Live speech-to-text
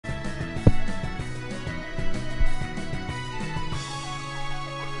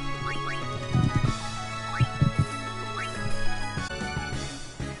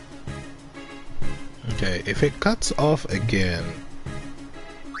Okay, if it cuts off again,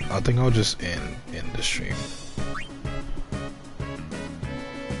 I think I'll just end the stream.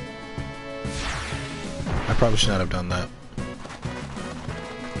 I probably should not have done that.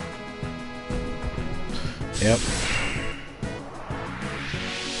 Yep.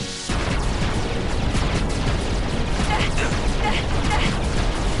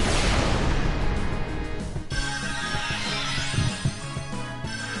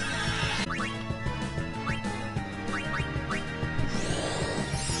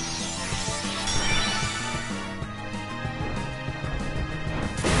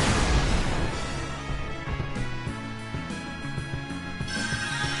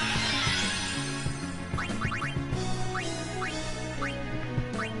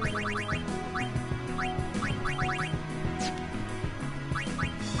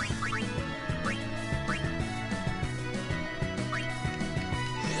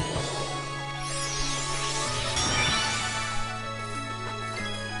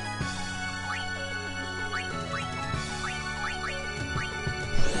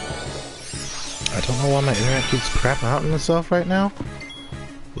 I don't know why my internet keeps crapping out on itself right now,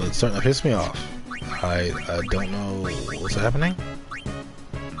 but it's starting to piss me off. I don't know what's happening.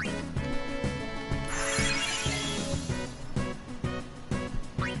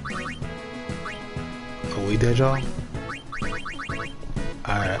 Are we dead, y'all?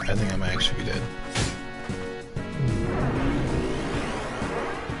 I think I might actually be dead.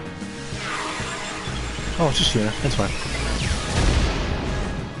 Oh, it's just Yuna. That's fine.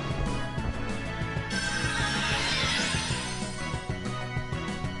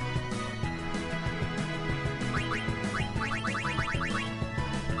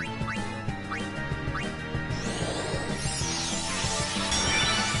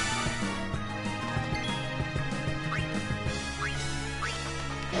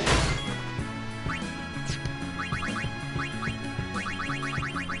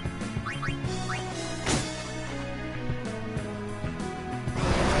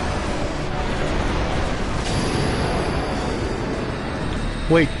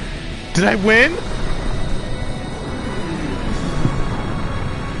 Wait, did I win?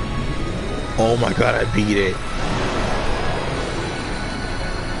 Oh my god, I beat it.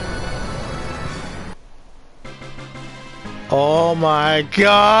 Oh my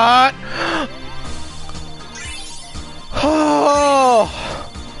god! Oh!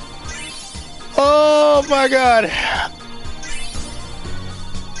 Oh my god!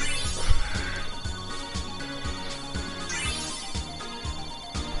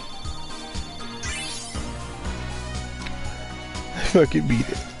 I fucking beat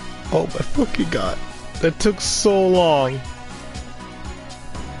it. Oh my fucking god. That took so long.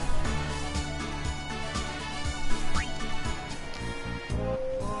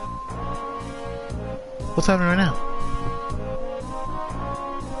 What's happening right now?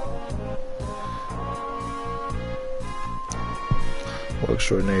 What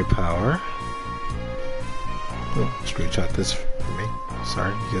extraordinary power. Oh, screenshot this for me.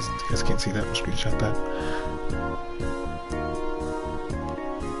 Sorry, you guys can't see that. I'll screenshot that.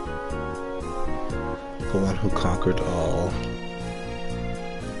 The one who conquered all.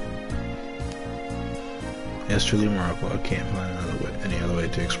 Yes, truly remarkable. I can't find any other way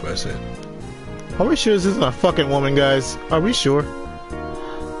to express it. Are we sure this isn't a fucking woman, guys? Are we sure?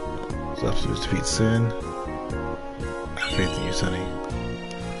 Substitutes defeat sin. Have faith in you, Sonny.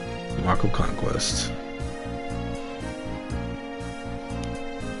 Mark of Conquest.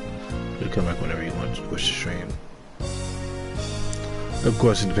 You come back whenever you want to push the stream. Of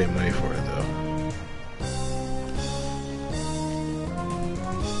course, you need to pay money for it, though.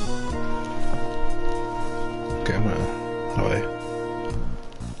 Okay, I'm gonna away.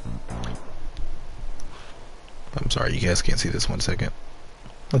 I'm sorry, you guys can't see this 1 second.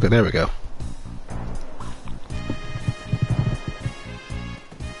 Okay, there we go.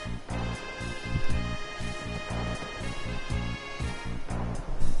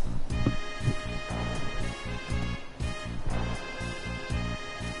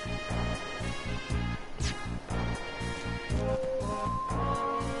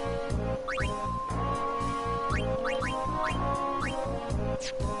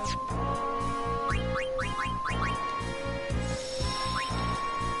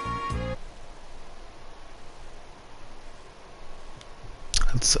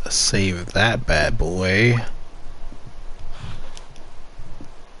 Let's save that bad boy.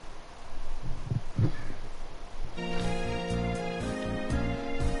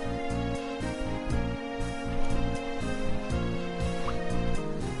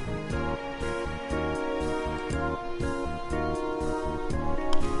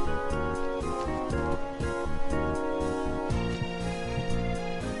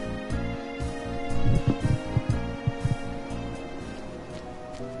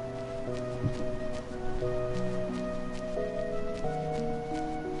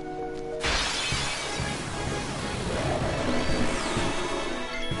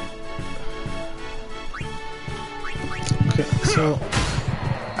 So,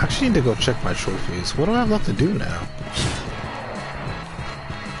 I actually need to go check my trophies. What do I have left to do now?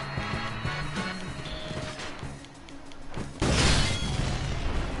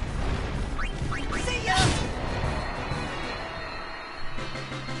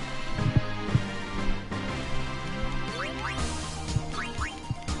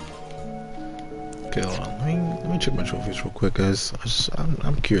 Okay, hold on. Let me check my trophies real quick, guys.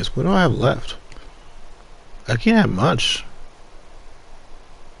 I'm curious. What do I have left? I can't have much.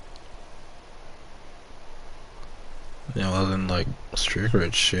 You know, other than like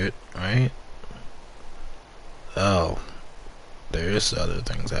strict shit, right? Oh, there's other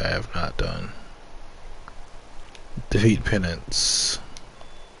things I have not done. Defeat penance.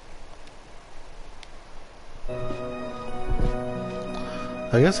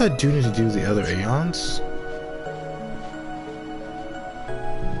 I guess I do need to do the other Aeons.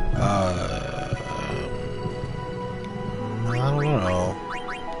 I don't know.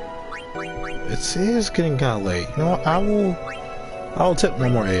 It's getting kind of late. You know what? I'll tip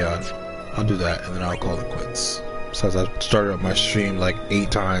one more Aeon. I'll do that, and then I'll call it quits. Since I started up my stream like 8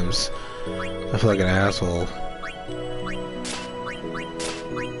 times, I feel like an asshole.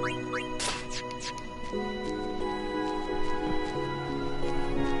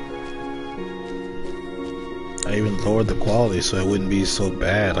 I even lowered the quality so it wouldn't be so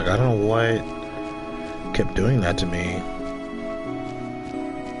bad. Like, I don't know why it kept doing that to me.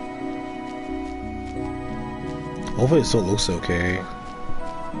 Hopefully it still looks okay.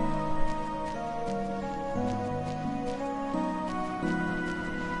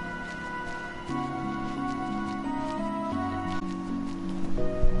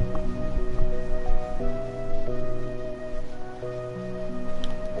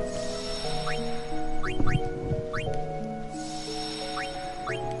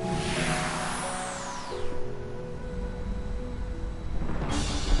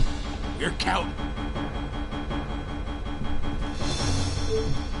 You're counting.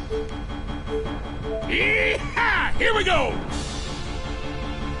 Yeehaw! Here we go!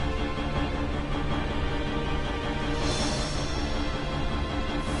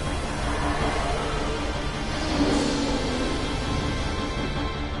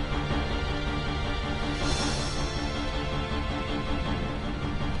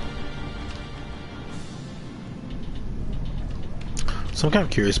 So I'm kind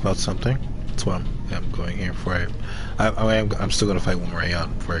of curious about something. That's why I'm going here before I'm still gonna fight one more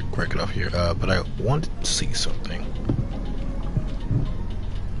Aeon before I break it off here. But I wanted to see something.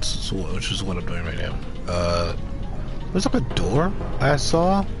 So, which is what I'm doing right now. There's like a door I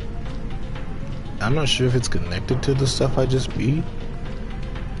saw. I'm not sure if it's connected to the stuff I just beat,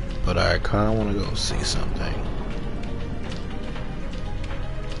 but I kind of want to go see something.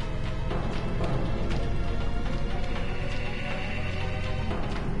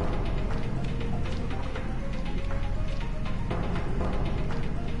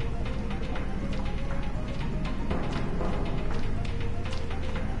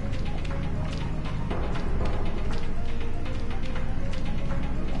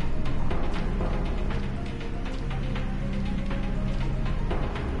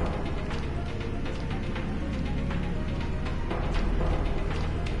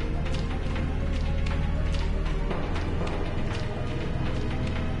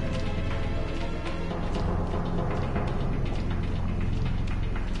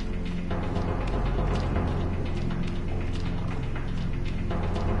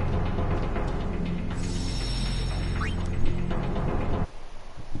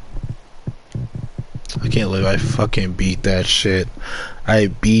 I can't believe I fucking beat that shit. I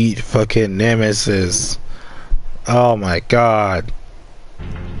beat fucking Nemesis. Oh my god.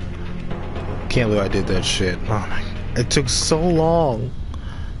 Can't believe I did that shit. Oh my. It took so long.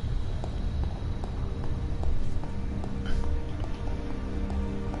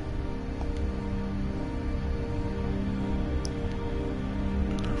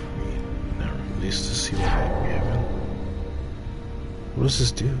 Never released to see what I'm given. What does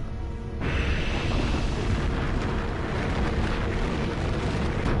this do?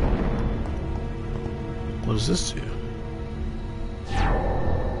 What does this do?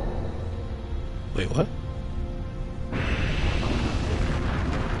 Wait, what?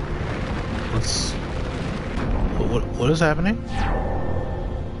 What is happening?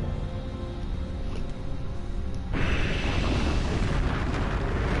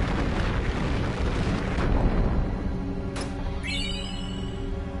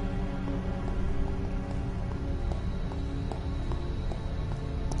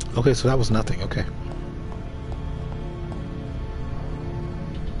 Okay, so that was nothing, okay.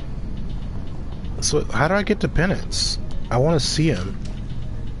 So how do I get to penance? I want to see him.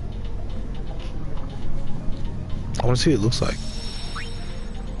 I want to see what it looks like.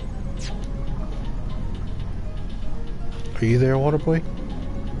 Are you there, Waterboy?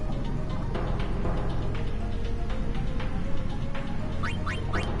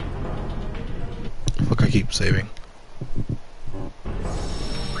 Fuck, I keep saving.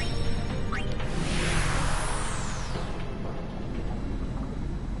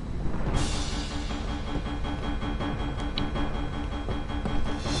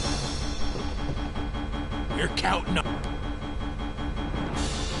 You're counting up.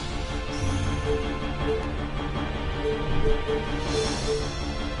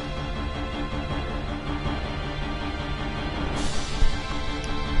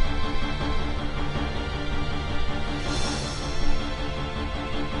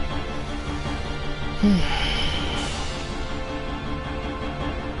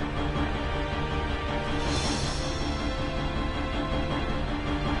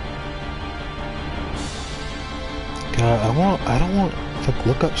 God, I don't want to like,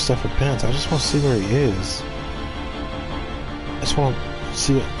 look up stuff for Pence. I just want to see where he is. I just want to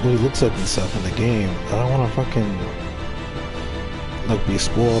see what he looks like and stuff in the game. I don't want to fucking like be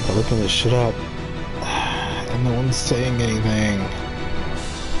spoiled by looking this shit up and no one's saying anything.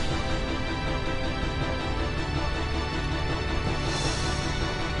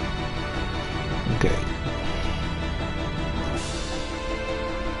 Okay.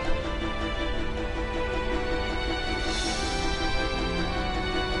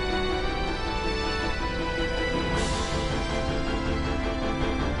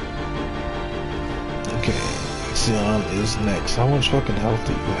 Okay, Xeon is next. How much fucking health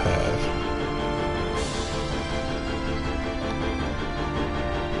do you have?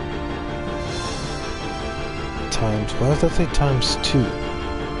 Times, why does that say times 2?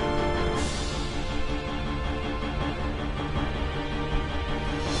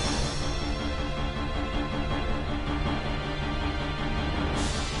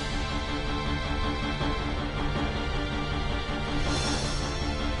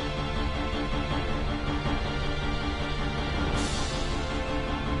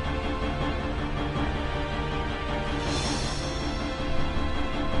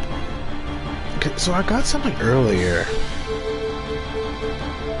 So I got something earlier.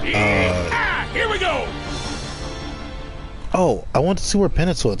 Here we go. Oh, I want to see where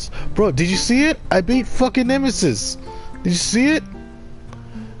Penance was. Bro, did you see it? I beat fucking Nemesis. Did you see it?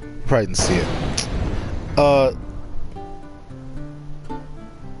 Probably didn't see it.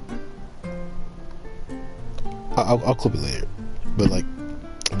 I'll clip it later. But like,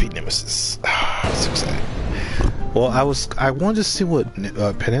 I beat Nemesis. I'm so excited. Well, I wanted to see what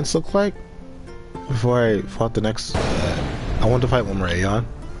Penance looked like before I fought the next. I wanted to fight one more Aeon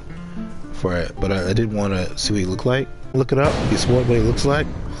for it, but I did want to see what he looked like. Look it up, be spoiled what he looks like.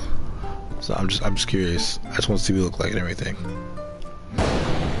 So I'm just curious. I just want to see what he looked like and everything.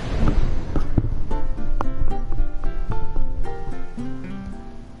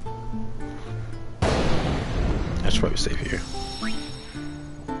 I should probably save here.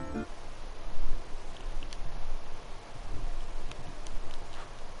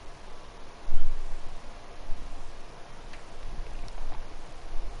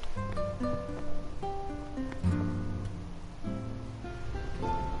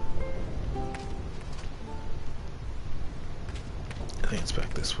 I think it's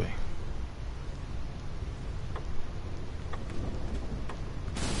back this way.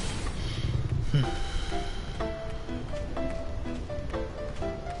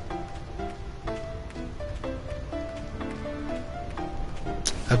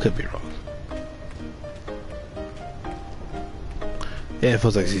 I could be wrong. Yeah, it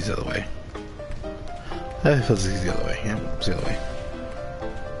feels like he's the other way. It feels like he's the other way. Yeah, it's the other way.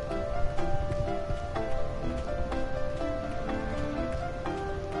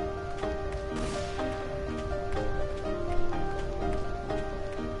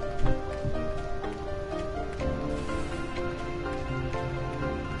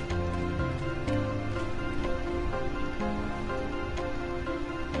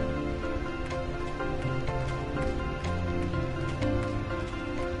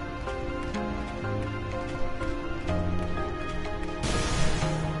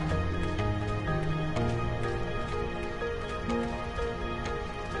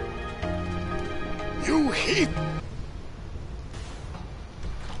 You heat.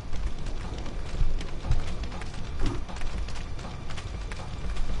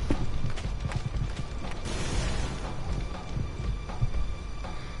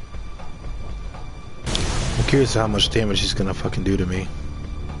 I'm curious how much damage he's gonna fucking do to me.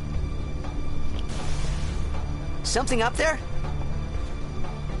 Something up there?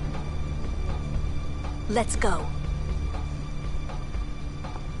 Let's go.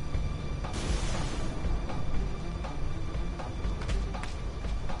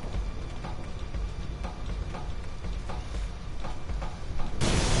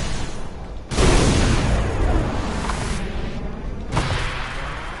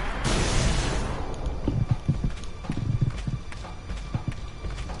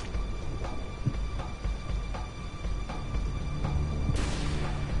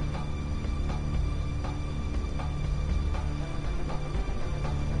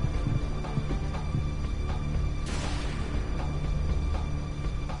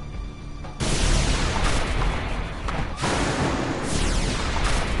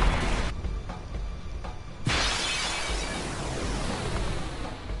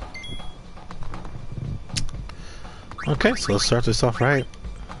 Okay, so let's start this off right.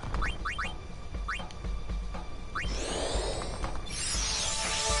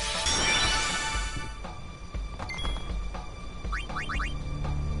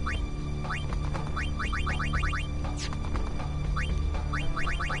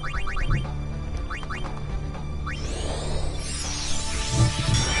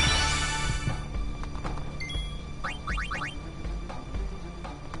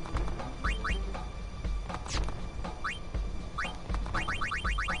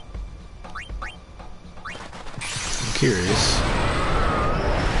 Curious.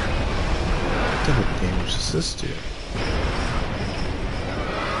 What the hell game does this do?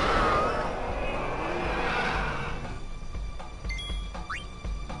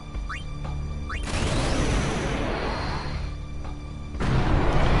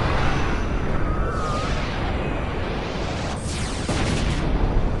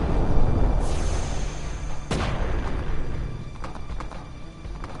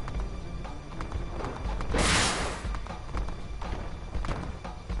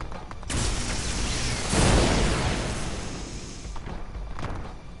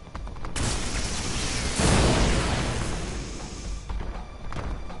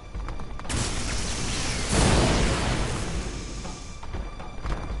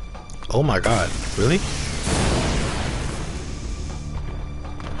 Oh my god, really?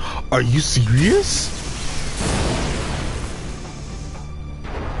 Are you serious?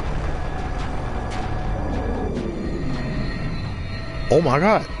 Oh my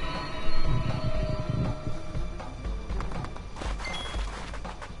god.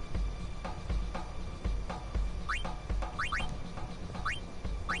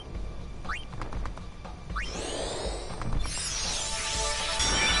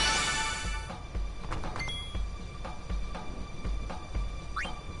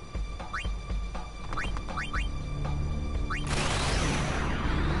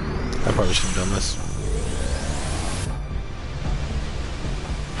 I probably should have done this.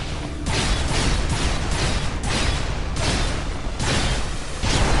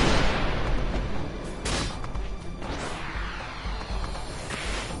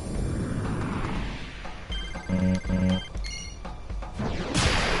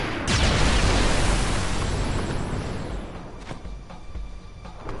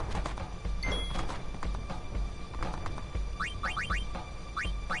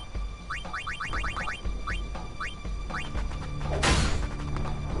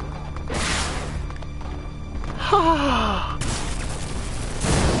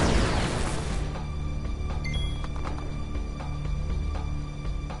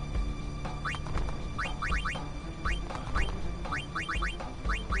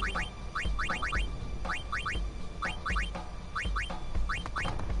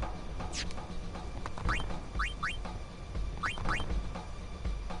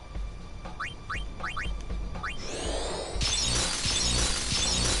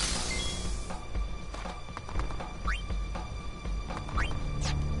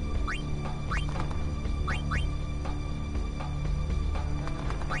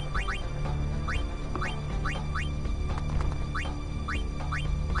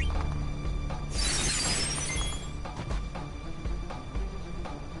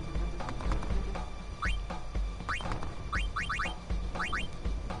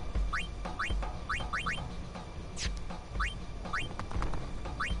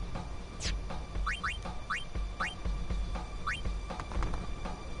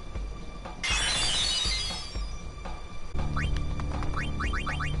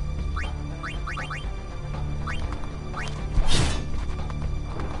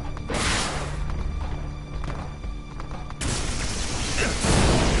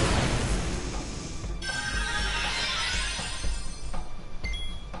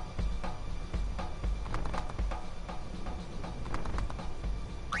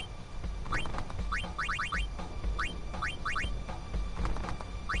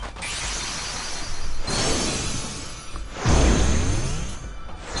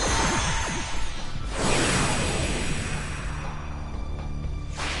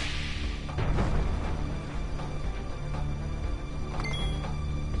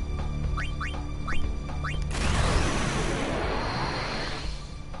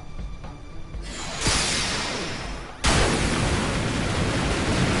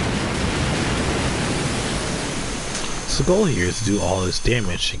 the goal here is to do all this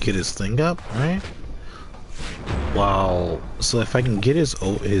damage to get his thing up, right? So if I can get his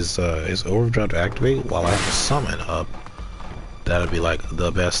overdrive to activate while I have a summon up, that'd be like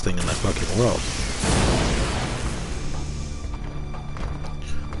the best thing in the fucking world.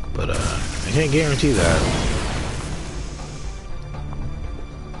 But I can't guarantee that.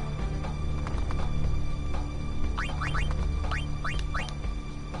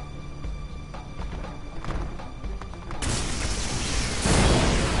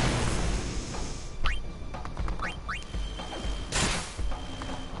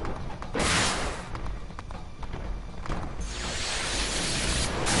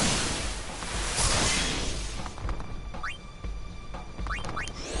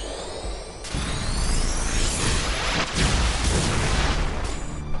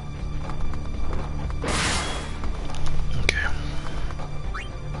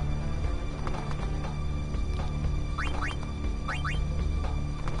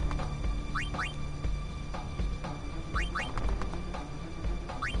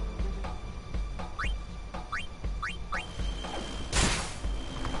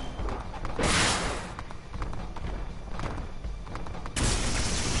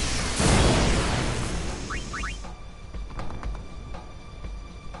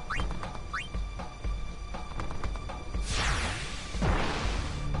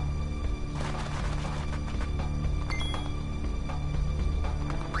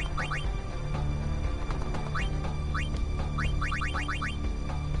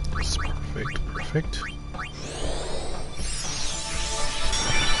 Perfect.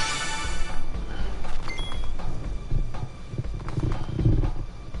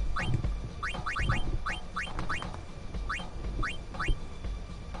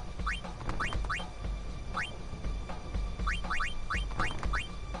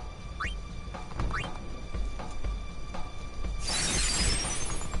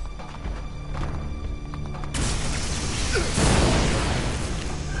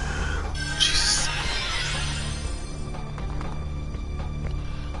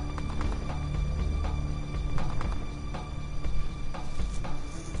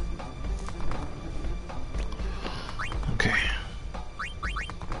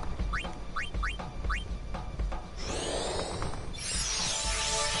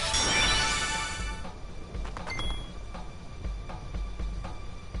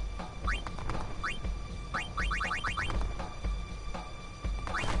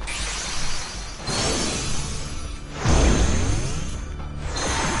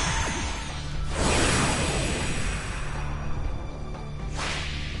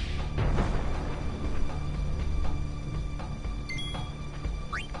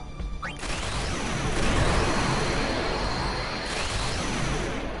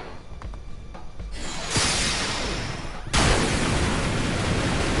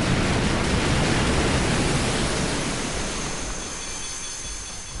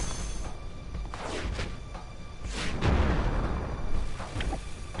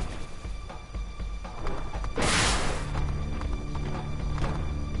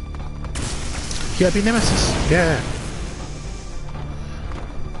 Yeah, be Nemesis. Yeah.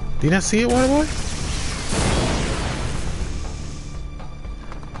 Did you not see it, Waterboy?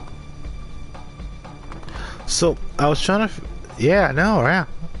 So I was trying to, yeah, no, yeah.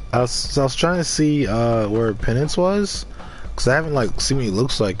 I was trying to see where Penance was, cause I haven't like seen what he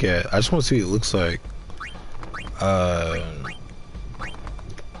looks like yet. I just want to see what he looks like.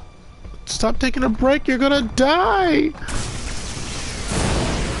 Stop taking a break. You're gonna die.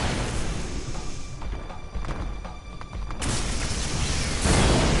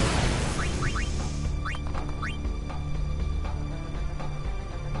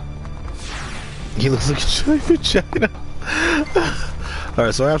 He looks like a giant vagina.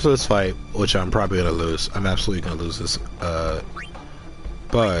 Alright, so after this fight, which I'm probably gonna lose, I'm absolutely gonna lose this,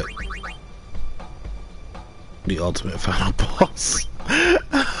 but the ultimate final boss.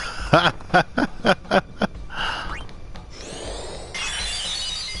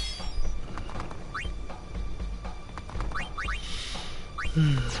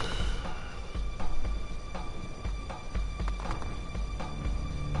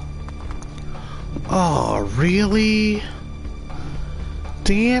 Oh, really?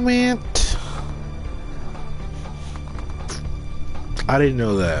 Damn it. I didn't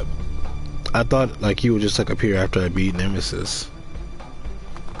know that. I thought like he would just like appear after I beat Nemesis.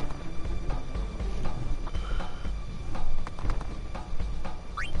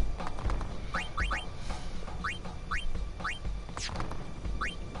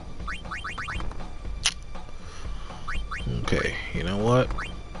 Okay, you know what?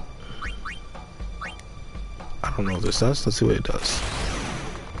 I don't know what this does. Let's see what it does.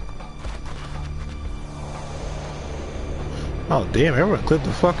 Oh damn, everyone clipped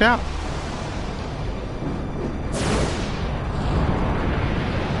the fuck out.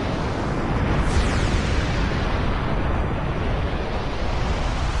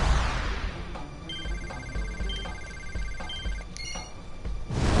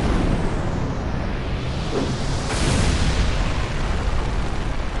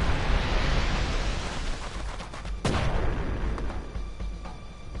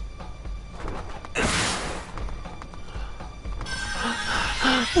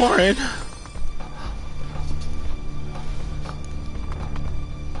 Warren.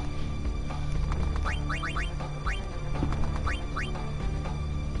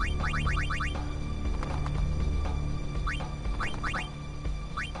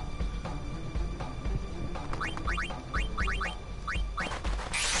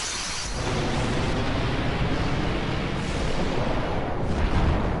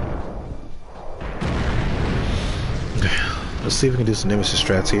 Let's see if we can do some Nemesis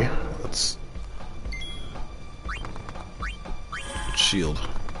strats here. Let's shield.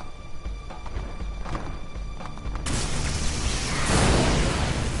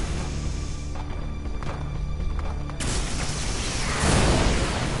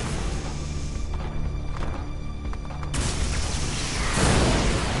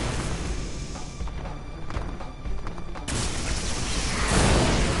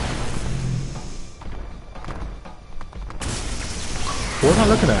 What am I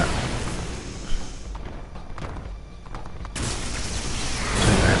looking at?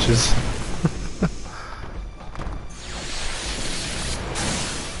 Matches.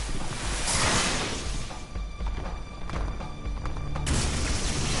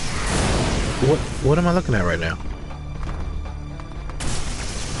 What am I looking at right now?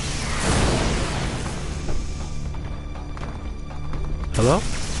 Hello?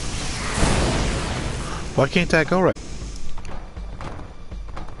 Why can't that go right?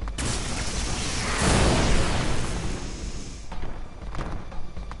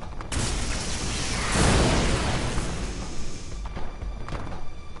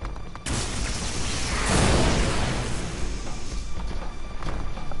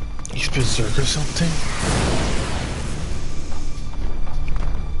 Berserk or something?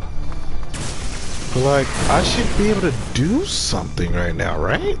 But like, I should be able to do something right now,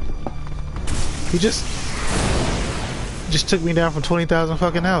 right? He just took me down from 20,000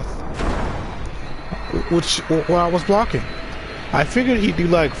 fucking health, which while I was blocking. I figured he'd do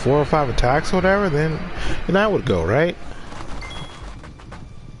like 4 or 5 attacks or whatever, then I would go, right?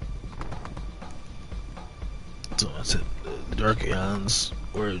 So that's it. The Dark Aeons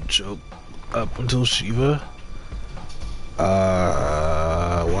were a joke up until Shiva.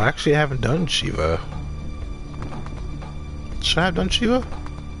 Well, actually I haven't done Shiva. Should I have done Shiva?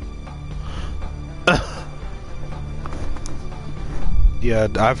 Yeah,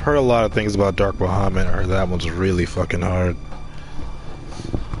 I've heard a lot of things about Dark Bahamut. I heard that one's really fucking hard.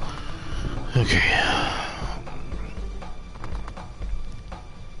 Okay.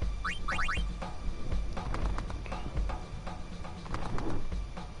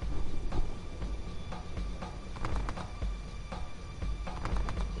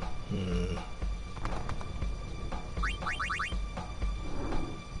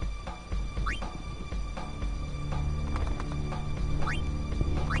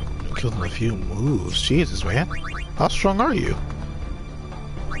 Killed in a few moves. Jesus, man. How strong are you?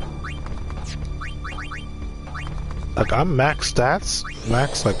 Like, I'm max stats.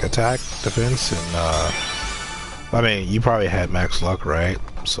 Max, like, attack, defense, and, I mean, you probably had max luck, right?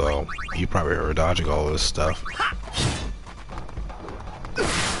 So, you probably were dodging all this stuff.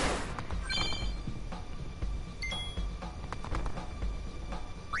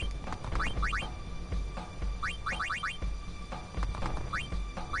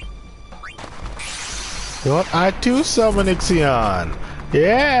 You know what? I do summon Ixion.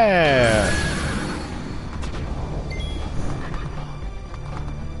 Yeah.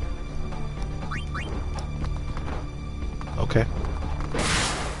 Okay.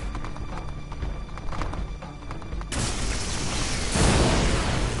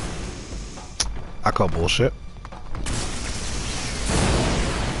 I call bullshit.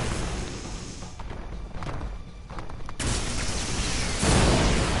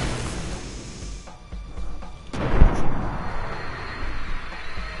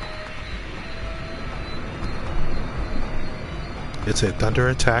 It's a thunder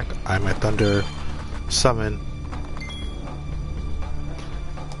attack. I'm a thunder summon.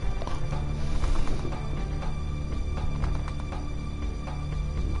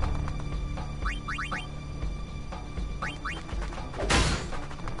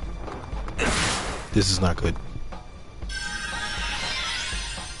 This is not good.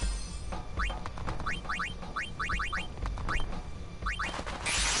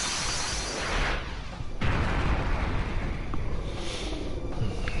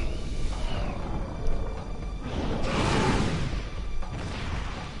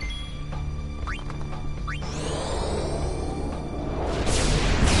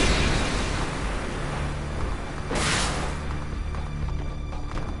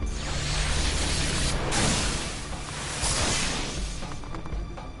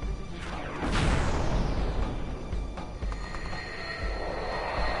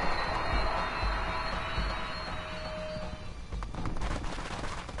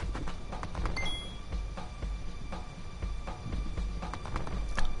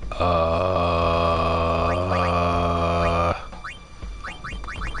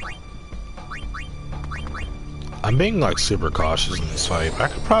 I'm being like super cautious in this fight. I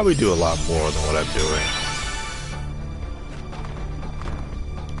could probably do a lot more than what I'm doing.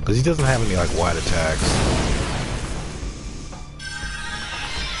 Because he doesn't have any like wide attacks.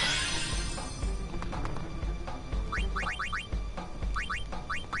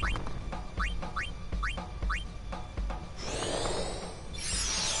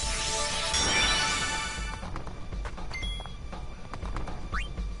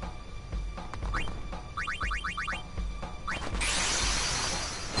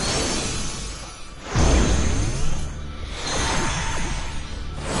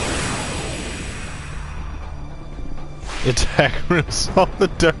 Attack rooms all the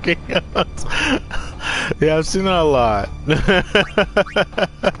dark out. Yeah, I've seen that a lot.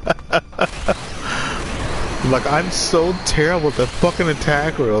 Like, I'm so terrible at the fucking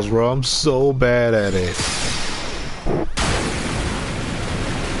attack rails, bro. I'm so bad at it.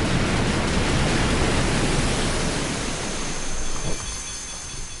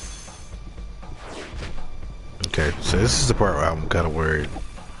 Okay, so this is the part where I'm kind of worried.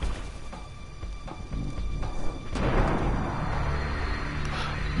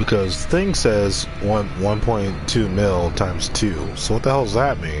 Because thing says 1.2 mil times 2. So what the hell does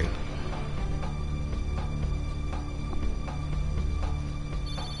that mean?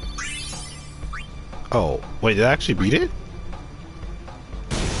 Oh, wait, did I actually beat it?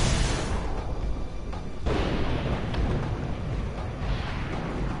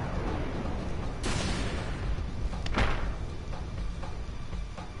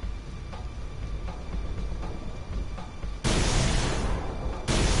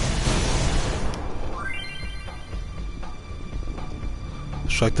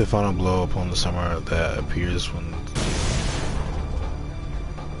 Strike the final blow upon the summer that appears when...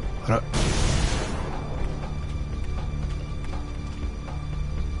 What?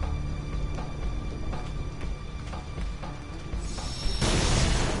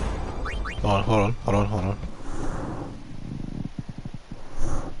 Hold on.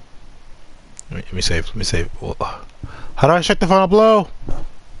 Let me save. How do I strike the final blow?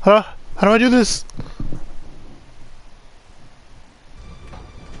 How do I do this?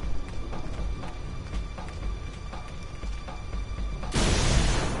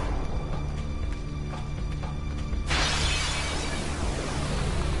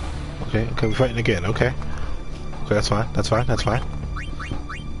 Okay, we're fighting again, okay. Okay, that's fine.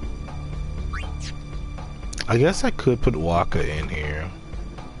 I guess I could put Waka in here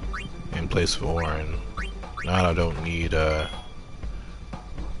in place of Orin. Now I don't need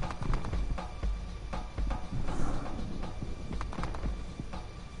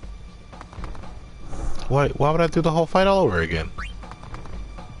why would I do the whole fight all over again?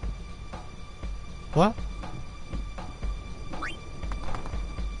 What?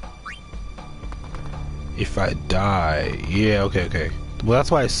 If I die, yeah, okay. Well,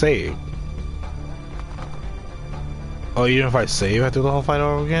 that's why I saved. Oh, even if I save, I have to do the whole fight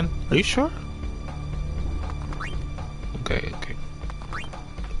over again? Are you sure? Okay.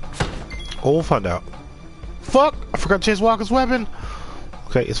 Oh, we'll find out. Fuck! I forgot to chase Walker's weapon!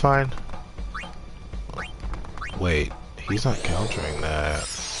 Okay, it's fine. Wait, he's not countering that.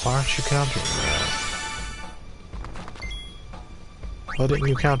 Why aren't you countering that? Why didn't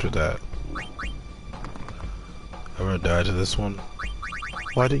you counter that? I'm gonna die to this one.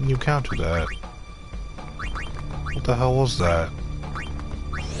 Why didn't you counter that? What the hell was that?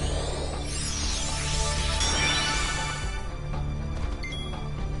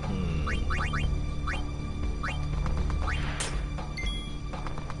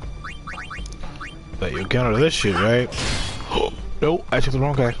 Bet you counter this shit, right? No, I took the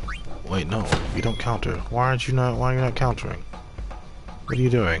wrong guy. Wait, no, you don't counter. Why are you not countering? What are you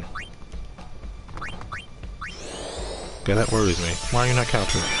doing? Okay, that worries me. Why are you not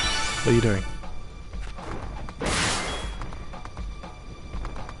countering? What are you doing?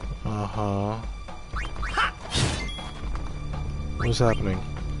 Uh-huh. What's happening?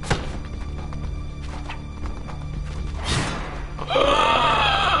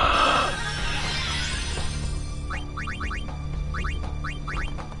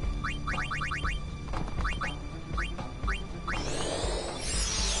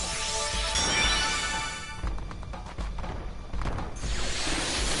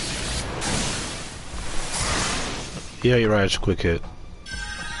 Yeah, you're right, it's a quick hit.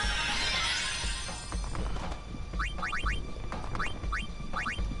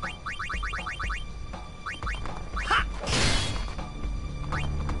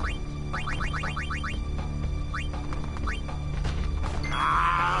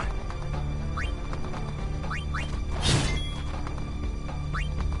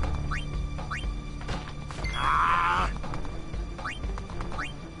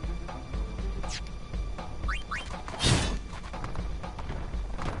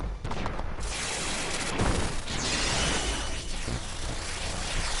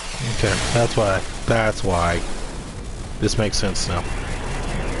 Okay, that's why. This makes sense now.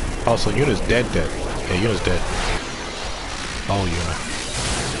 Also, Yuna's dead. Yeah, Yuna's dead. Oh, Yuna.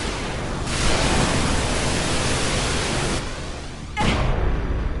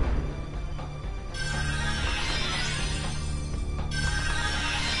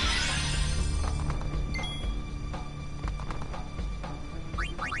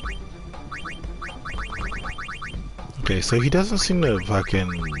 Okay, so he doesn't seem to fucking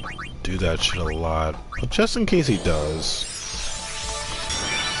do that shit a lot, but just in case he does.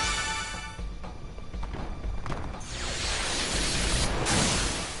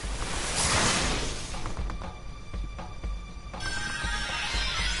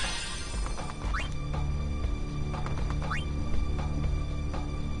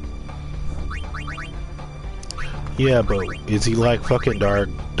 Yeah, but is he like fucking Dark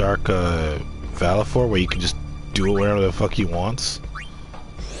Valifor, where you can just do whatever the fuck he wants?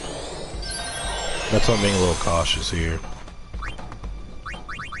 That's why I'm being a little cautious here.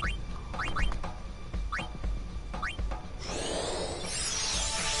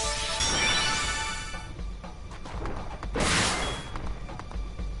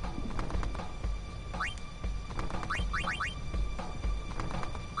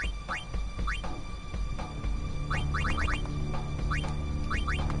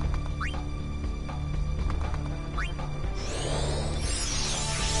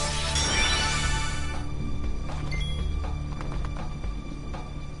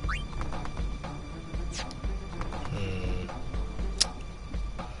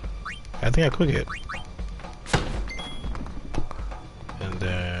 I think I could hit. And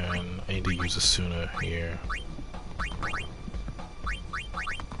then I need to use Asuna here.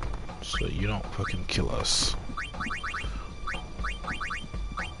 So you don't fucking kill us.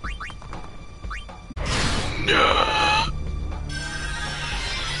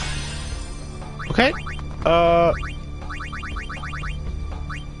 Okay.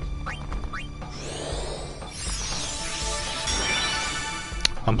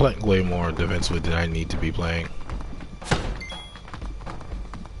 I'm playing way more defensively than I need to be playing.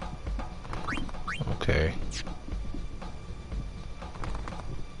 Okay.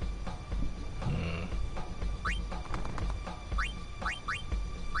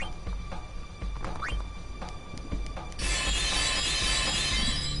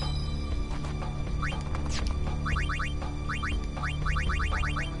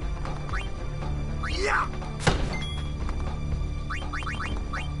 Yeah.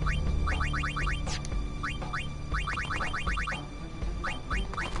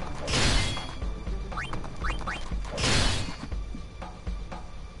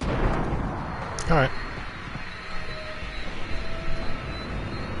 All right.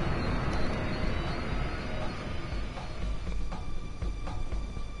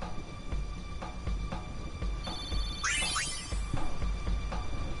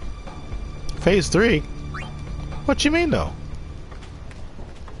 Phase 3? What you mean though?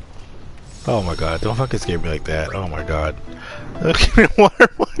 Oh my god, don't fucking scare me like that. Oh my god. Look at me water.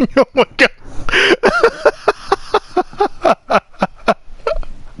 Oh my god.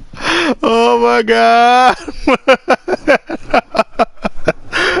 Oh my god.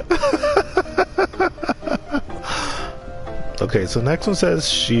 Okay, so next one says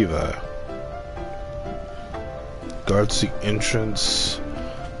Shiva. Guards the entrance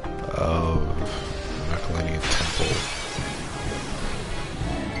of Macalania Temple.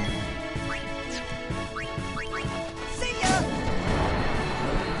 See ya.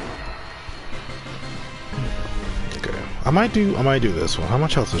 Okay, I might do this one. How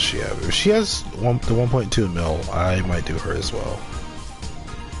much health does she have? If she has the 1.2 mil, I might do her as well.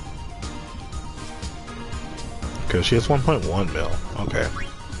 Because she has 1.1 mil. Okay.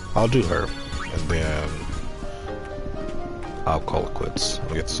 I'll do her. And then I'll call it quits.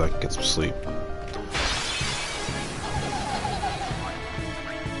 I'll get so I can get some sleep.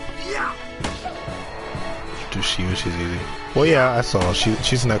 Yeah. Do she use she's easy? Well, yeah, I saw.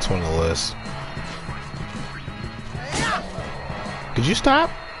 She's the next one on the list. Could you stop?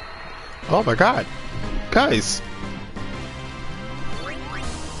 Oh my god. Guys.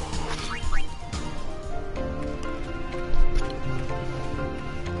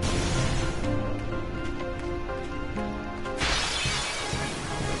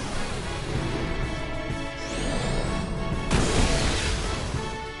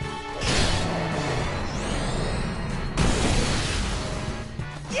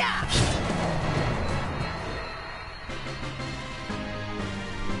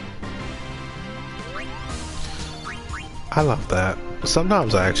 I love that.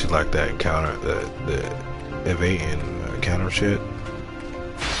 Sometimes I actually like that encounter, the evade and counter shit.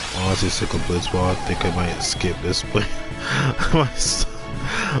 Honestly, sick of Blitzball. I think I might skip this play. I might stop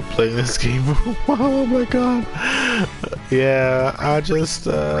playing this game for a while. Oh my god. Yeah, I don't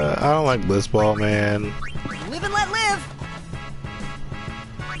like Blitzball, man. Live and let live.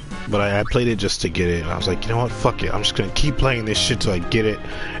 But I played it just to get it, and I was like, you know what, fuck it. I'm just gonna keep playing this shit till I get it.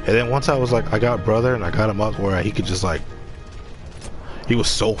 And then once I was like, I got Brother, and I got him up where he could just like, he was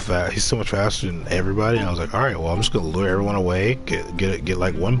so fast. He's so much faster than everybody. And I was like, all right, well, I'm just gonna lure everyone away, get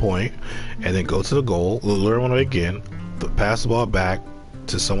like 1 point, and then go to the goal, lure everyone away again, pass the ball back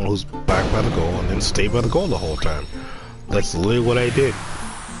to someone who's back by the goal, and then stay by the goal the whole time. That's literally what I did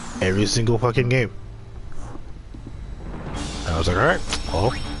every single fucking game. And I was like, all right,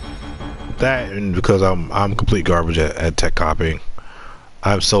 well, that, and because I'm complete garbage at tech copying.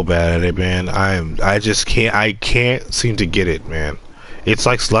 I'm so bad at it, man. I just can't seem to get it, man. It's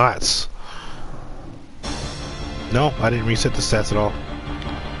like slots. No, I didn't reset the stats at all.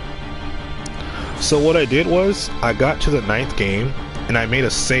 So what I did was I got to the 9th game and I made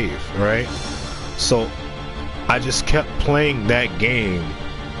a save, right? So I just kept playing that game,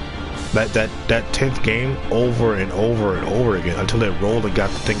 that 10th game over and over and over again until it rolled and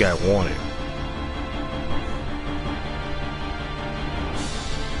got the thing I wanted.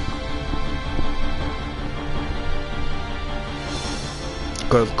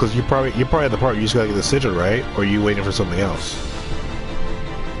 Because you're probably at the part where you just gotta get the sigil, right? Or are you waiting for something else?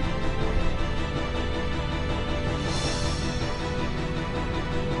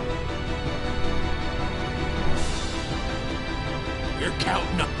 You're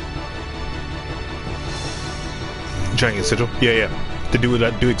counting up. Trying to get sigil? Yeah. To do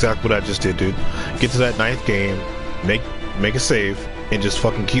exactly what I just did, dude. Get to that 9th game, make a save, and just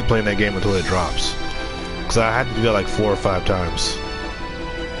fucking keep playing that game until it drops. Because I had to do that like 4 or 5 times.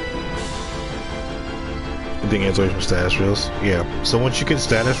 Thing is away from status reels. Yeah. So once you get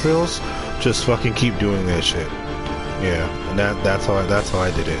status reels, just fucking keep doing that shit. Yeah. And that's how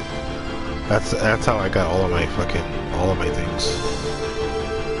I did it. That's how I got all of my things.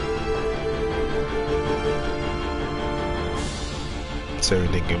 It's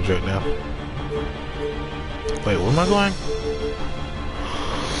everything games right now. Wait, where am I going?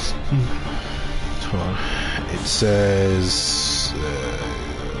 Hold on. It says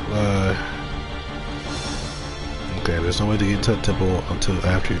okay, there's no way to get into the temple until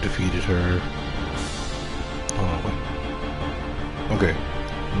after you defeated her. Oh, okay.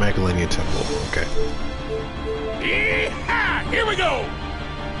 Macalania Temple. Okay. Yeah, here we go.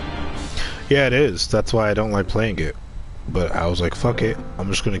 Yeah, it is. That's why I don't like playing it. But I was like, fuck it. I'm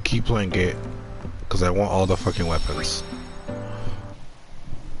just gonna keep playing it because I want all the fucking weapons.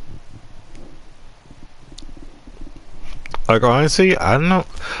 Like honestly, I don't know.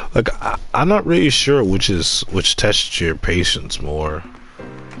 Like I'm not really sure which tests your patience more,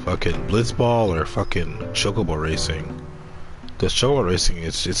 fucking Blitzball or fucking Chocobo Racing. Because Chocobo Racing,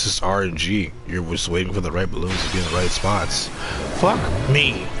 it's just RNG. You're just waiting for the right balloons to be in the right spots. Fuck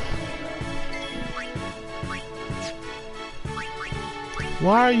me.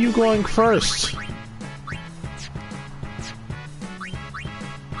 Why are you going first?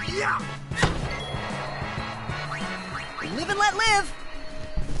 Yeah. Live and let live.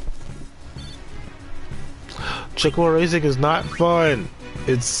 Chocobo Racing is not fun.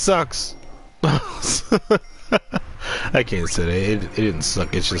 It sucks. I can't say that. It didn't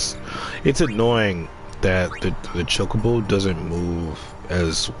suck. It's just, it's annoying that the Chocobo doesn't move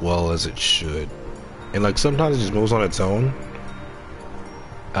as well as it should. And like sometimes it just moves on its own.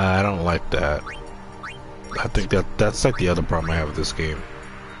 I don't like that. I think that's like the other problem I have with this game.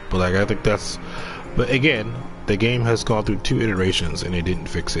 But like I think that's, but again, the game has gone through 2 iterations and they didn't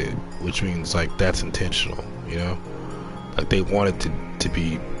fix it, which means like that's intentional, you know? Like they want it to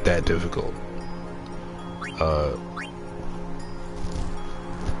be that difficult. I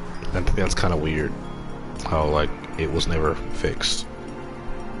think that's kind of weird how like it was never fixed.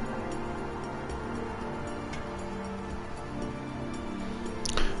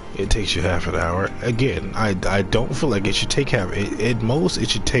 It takes you half an hour. Again, I don't feel like it should take half. At most, it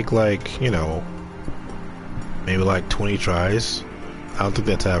should take like, you know, maybe like 20 tries. I don't think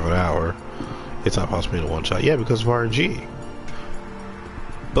that's half an hour. It's not possible in one shot. Yeah, because of RNG.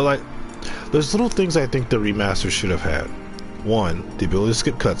 But like, there's little things I think the remaster should have had. One, the ability to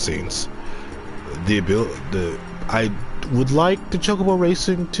skip cutscenes. I would like the Chocobo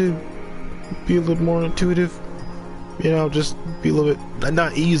racing to be a little more intuitive. You know, just be a little bit,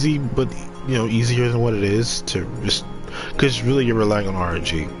 not easy, but, you know, easier than what it is to just, because really you're relying on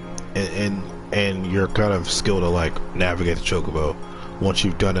RNG, and you're kind of skilled to like navigate the Chocobo once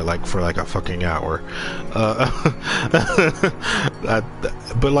you've done it like for like a fucking hour.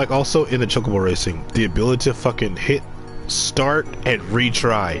 But like also in the Chocobo racing, the ability to fucking hit start and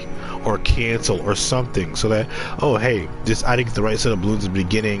retry or cancel or something, so that, oh hey, just I didn't get the right set of balloons at the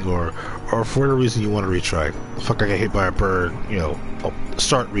beginning, or for whatever reason you want to retry. Fuck, I got hit by a bird, you know, oh,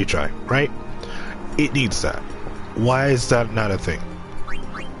 start retry, right? It needs that. Why is that not a thing?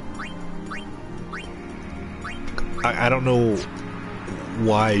 I don't know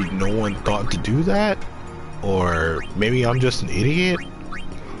why no one thought to do that, or maybe I'm just an idiot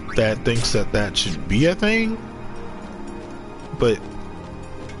that thinks that that should be a thing, but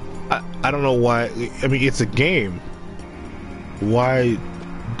I don't know why. I mean, it's a game. Why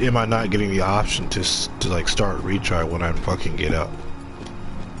am I not getting the option to like start retry when I fucking get up?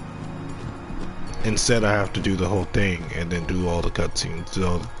 Instead, I have to do the whole thing and then do all the cutscenes, do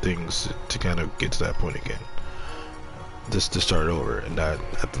all the things to kind of get to that point again, just to start over. And I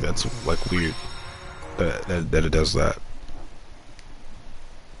think that's like weird that it does that.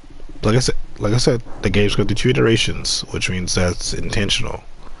 Like I said, the game's going through 2 iterations, which means that's intentional.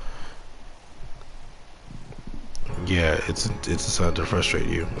 Yeah, it's designed to frustrate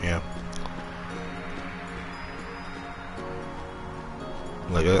you. Yeah.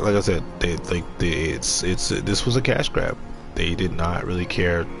 Like I said, this was a cash grab. They did not really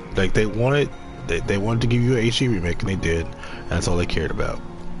care. Like they wanted to give you an HD remake, and they did. And that's all they cared about.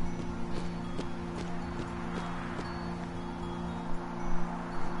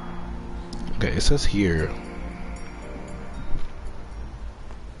 Okay, it says here.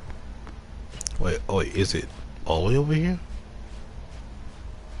 Wait, oh wait, is it all the way over here?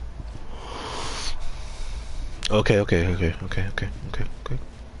 Okay.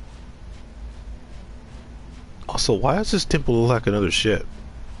 Also, why does this temple look like another ship?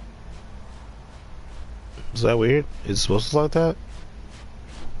 Is that weird? Is it supposed to look like that?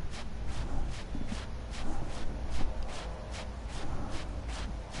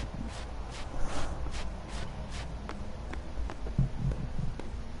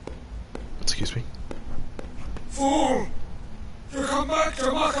 Excuse me. Fool! To come back to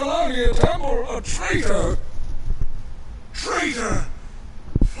Macalania Temple, a traitor! Traitor!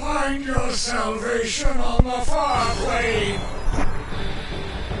 Find your salvation on the far plane!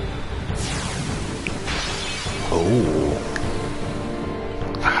 Oh.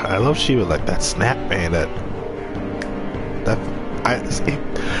 I love Shiva, like that snap, man,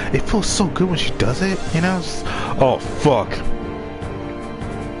 it feels so good when she does it, you know? Oh, fuck.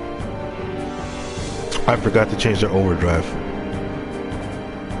 I forgot to change their overdrive.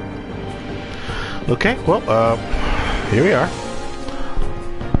 Okay, well, here we are.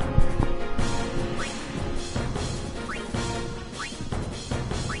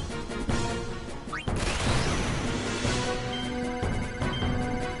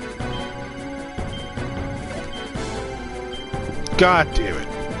 God damn it.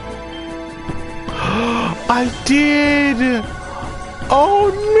 I did! Oh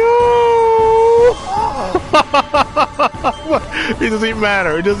no! It doesn't even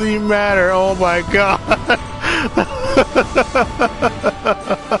matter. It doesn't even matter. Oh my god.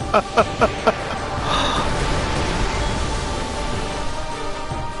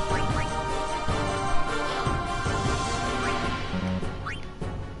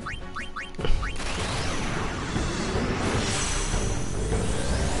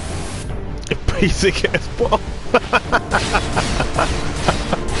 Basic ass ball.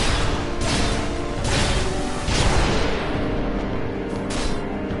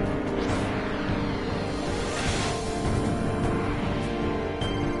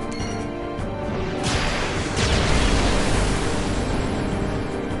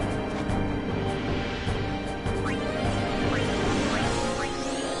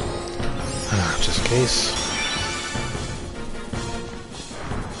 just in case.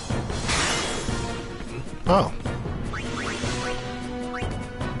 Oh.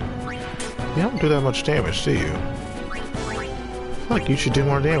 You don't do that much damage, do you? I feel like you should do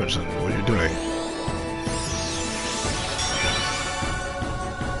more damage than what you're doing.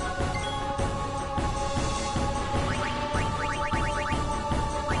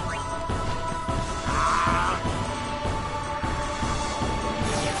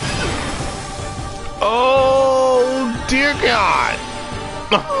 Oh, dear God!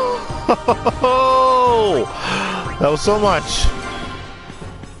 Oh, that was so much.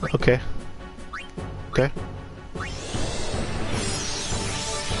 Okay. Okay.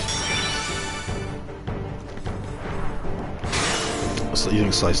 So you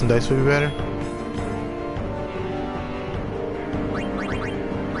think slice and dice would be better?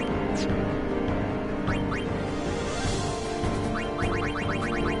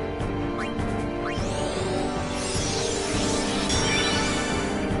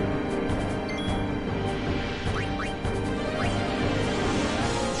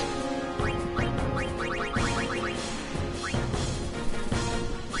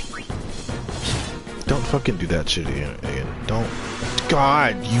 Don't fucking do that shit again. Don't.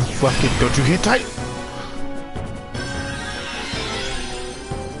 God, you fucking. Don't you hit tight?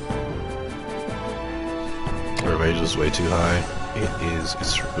 Our rage is way too high. It is.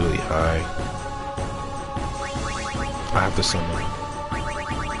 It's really high. I have to summon.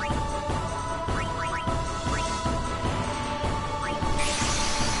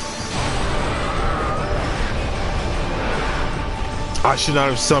 I should not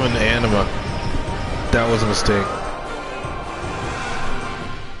have summoned Anima. That was a mistake.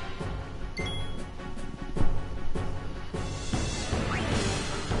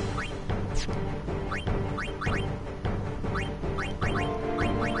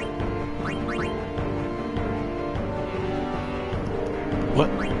 What?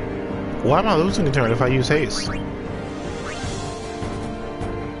 Why am I losing a turn if I use haste?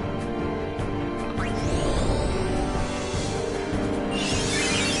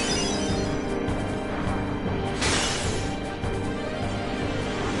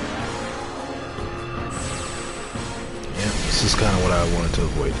 This is kind of what I wanted to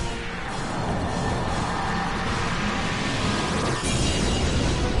avoid.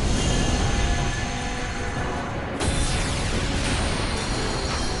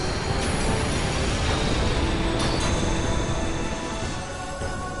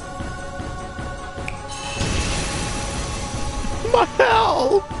 My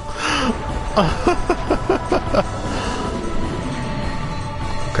hell!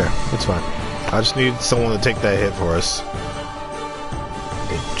 Okay, it's fine. I just need someone to take that hit for us.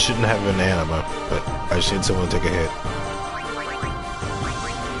 It shouldn't have been Anima, but I just need someone to take a hit.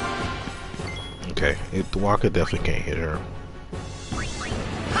 Okay, the walker definitely can't hit her.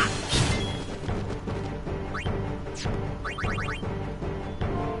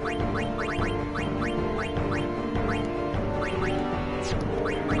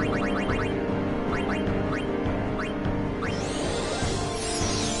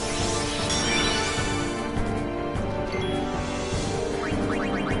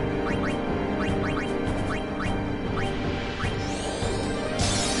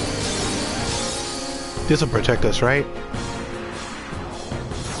 This will protect us, right?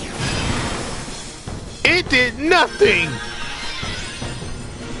 It did nothing!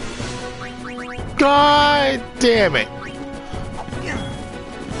 God damn it!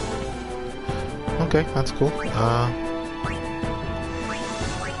 Okay, that's cool. Okay. Yeah,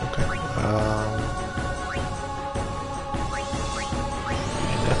 okay.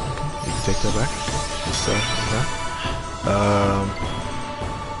 You can take that back. Just,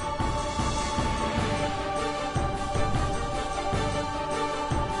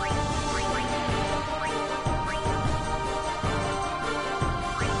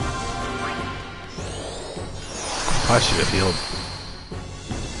 I should have healed.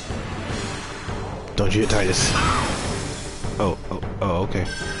 Don't you hit Titus. Oh, okay.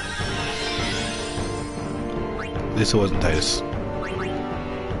 This wasn't Titus.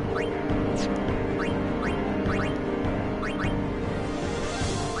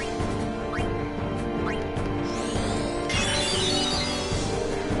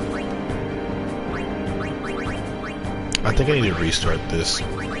 I think I need to restart this.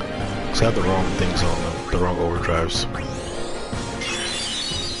 Because I have the wrong things on them, the wrong overdrives.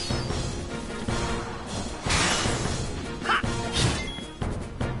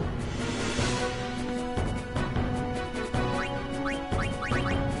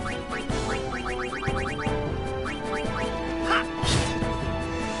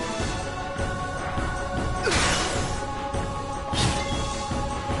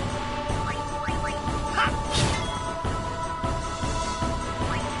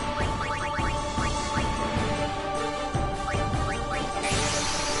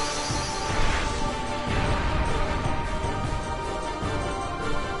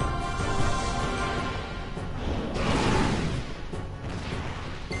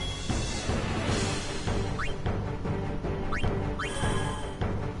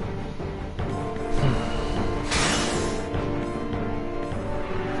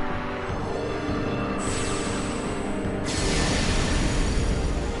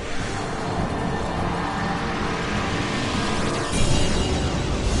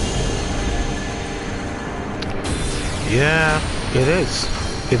 Yeah, it is.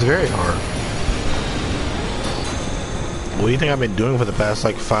 It's very hard. What do you think I've been doing for the past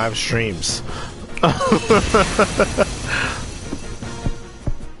like 5 streams?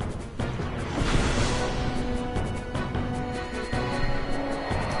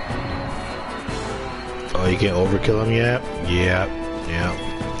 Oh, you can't overkill him yet? Yeah, yeah.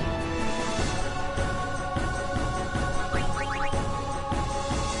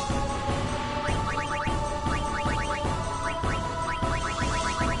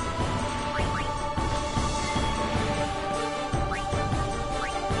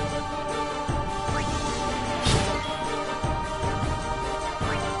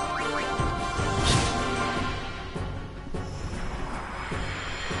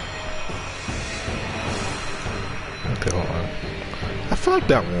 Okay, hold on. I feel like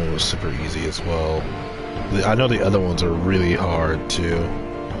that one was super easy as well. I know the other ones are really hard too.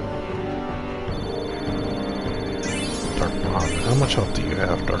 Dark Muhammad. How much health do you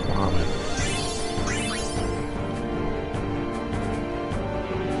have, Dark Muhammad?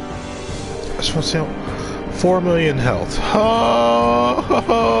 I just want to see how... 4 million health. Oh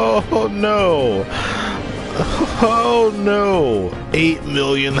no! Oh no! 8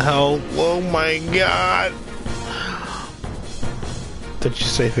 million health. Oh my god! Did you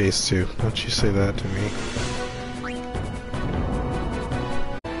say phase 2? Don't you say that to me?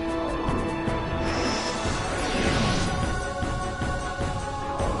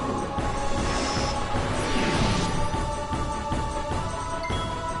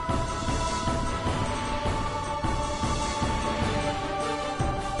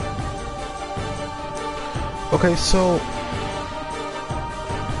 Okay, so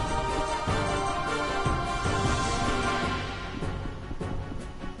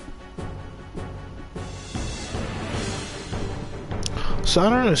I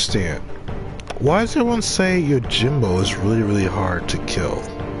don't understand. Why does everyone say Yojimbo is really, really hard to kill?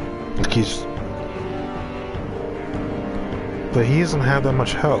 Like but he doesn't have that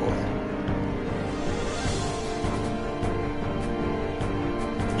much health.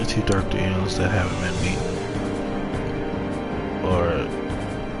 The 2 Dark Demons that haven't been beaten. Or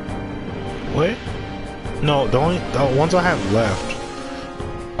wait, no, the ones I have left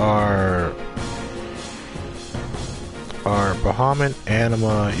are Bahamut,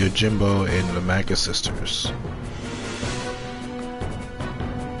 Anima, Yojimbo, and the Manga Sisters.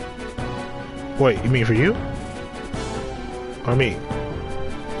 Wait, you mean for you? Or me?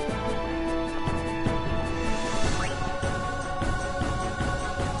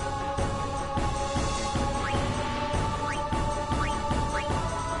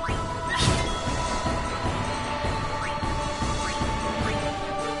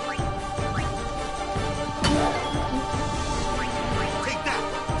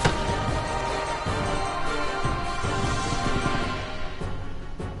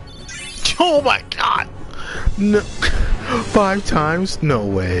 Oh my god! No, 5 times? No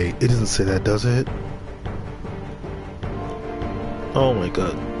way. It doesn't say that, does it? Oh my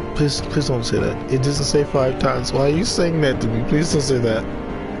god. Please don't say that. It doesn't say 5 times. Why are you saying that to me? Please don't say that.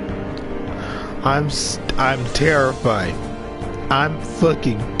 I'm terrified. I'm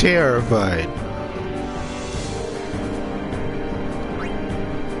fucking terrified.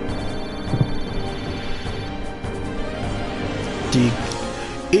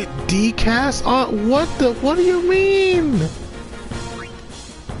 It decast? What do you mean?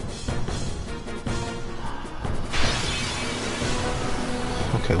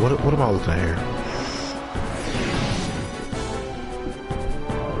 Okay, what am I looking at here?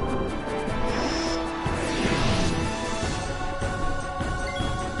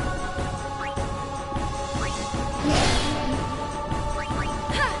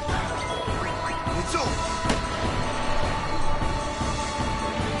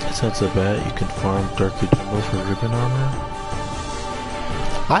 That's a bet. You can farm Dark Yojimbo for ribbon armor.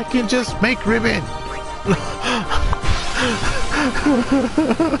 I can just make ribbon.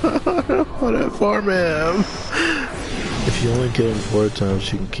 I don't want to farm him. If you only kill him 4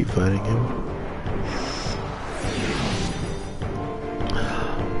 times, you can keep fighting him.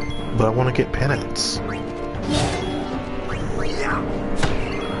 But I want to get penance.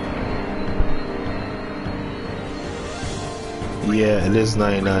 Yeah, it is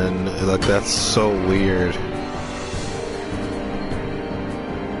 99. Like, that's so weird.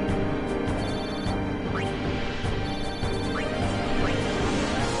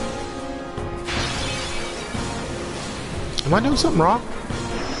 Am I doing something wrong?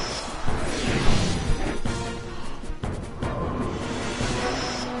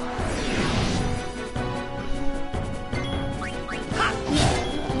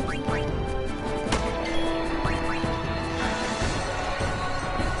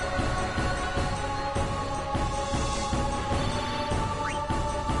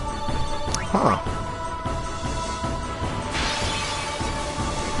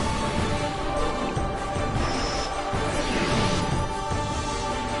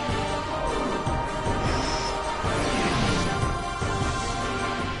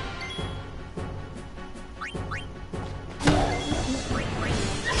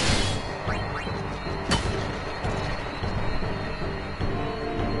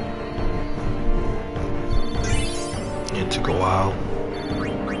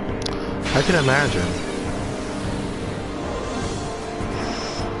 I can imagine.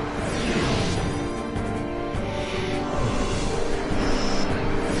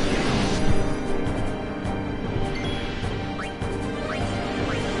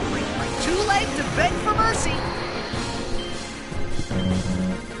 Too late to beg for mercy.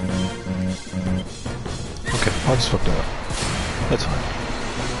 Okay, I'll just fuck that up. That's fine.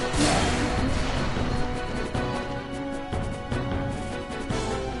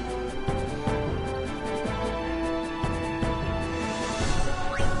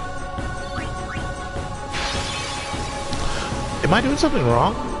 Am I doing something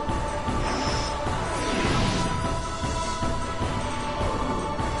wrong?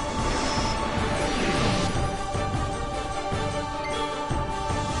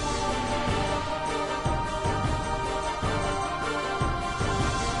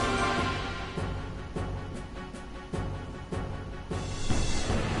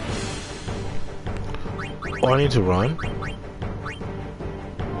 Oh, I need to run?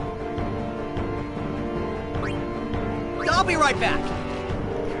 I'll be right back.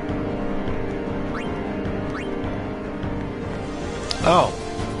 Oh.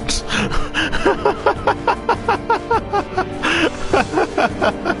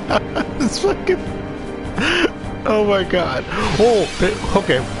 It's fucking... Oh my god. Oh,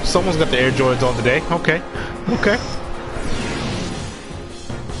 okay. Someone's got the Air Jordans on today. Okay. Okay.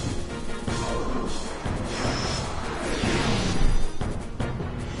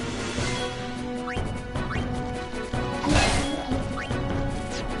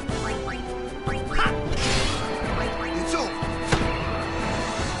 It's over.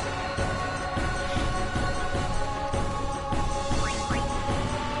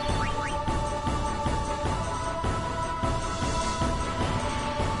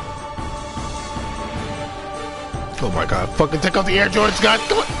 Oh my god. Fucking take off the Air Jordans, God.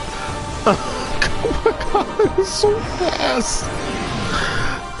 Come on. Oh my god. It's so fast.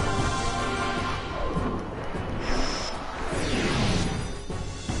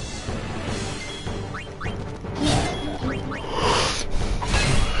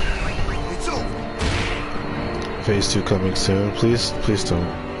 It's over. Phase 2 coming soon. Please, please don't.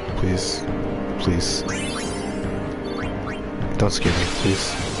 Please. Please. Don't scare me,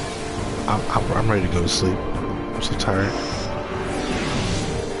 please. I'm ready to go to sleep. I'm so tired.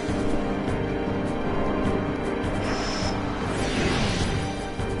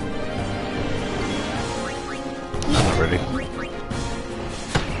 I'm not ready.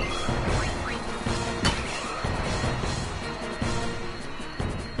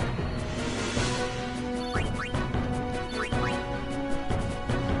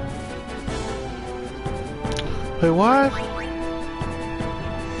 Wait, what?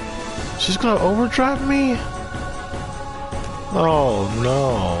 She's gonna overdrive me? Oh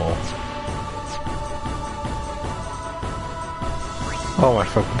no. Oh my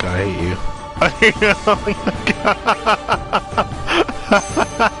fucking god, I hate you. I hate you. Oh my god.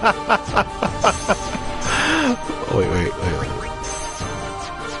 Wait.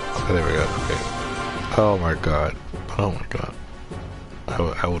 Okay, there we go. Okay. Oh my god. Oh my god.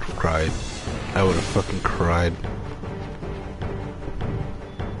 I would have cried. I would have fucking cried.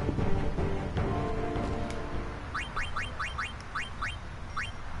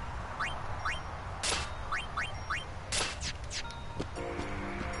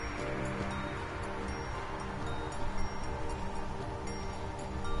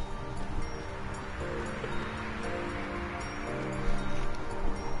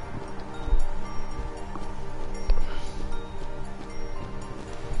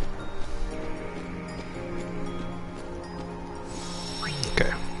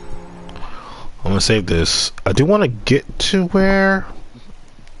 Okay. I'm gonna save this. I do want to get to where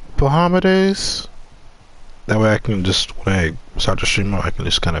Bahamut is. That way I can just, when I start the stream, I can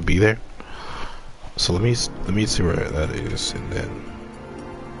just kind of be there. So let me see where that is, and then,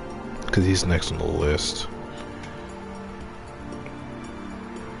 because he's next on the list.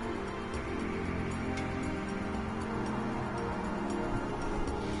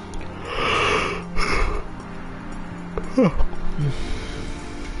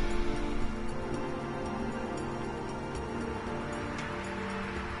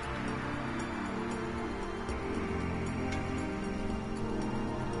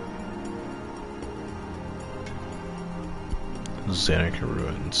 Zanika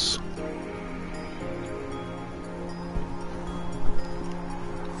Ruins.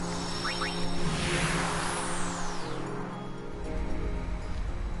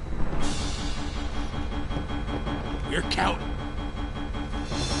 You're counting.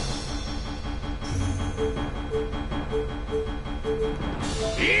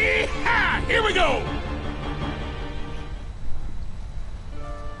 Yeehaw! Here we go!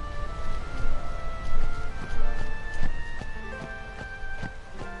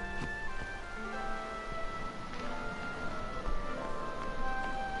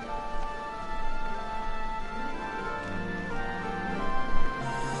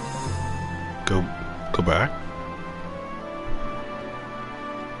 Go back.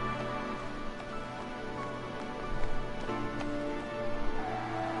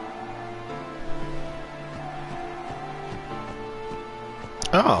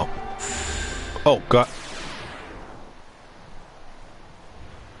 Oh. Oh, God.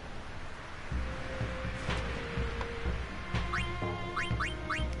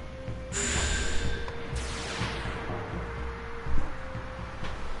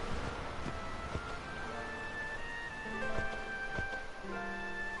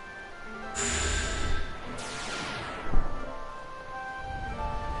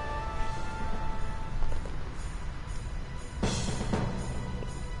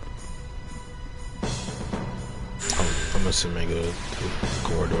 I'm assuming go to the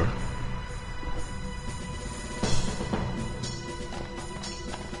corridor.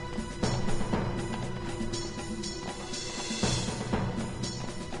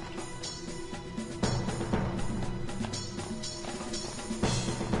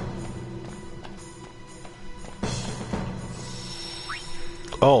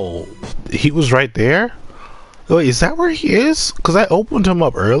 Oh, he was right there? Wait, is that where he is? Because I opened him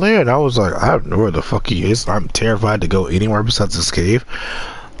up earlier and I was like, I don't know where the fuck he is. I'm terrified to go anywhere besides this cave.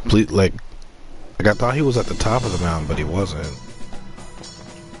 Please, like I thought he was at the top of the mountain, but he wasn't.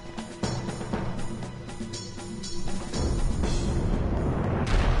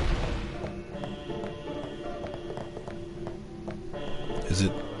 Is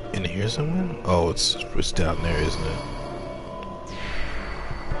it in here somewhere? Oh, it's down there, isn't it?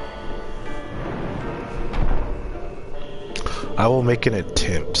 I will make an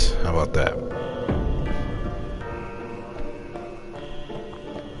attempt. How about that?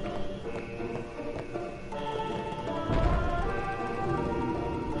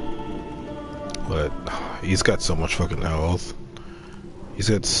 But he's got so much fucking health. He's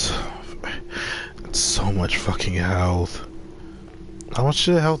got so much fucking health. How much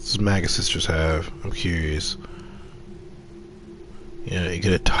health does Magus Sisters have? I'm curious. Yeah, you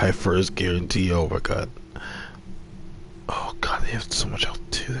get a tie first guarantee. Oh my god. Oh god, they have so much health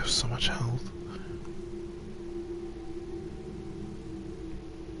too. They have so much health.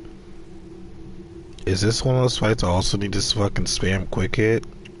 Is this one of those fights I also need to fucking spam quick hit?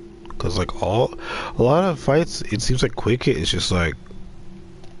 Cause like a lot of fights, it seems like quick hit is just like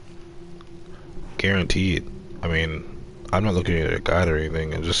guaranteed. I mean, I'm not looking at a guide or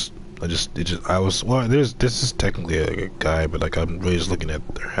anything. This is technically a guide, but like I'm really just looking at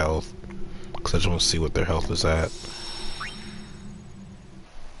their health. Cause I just want to see what their health is at.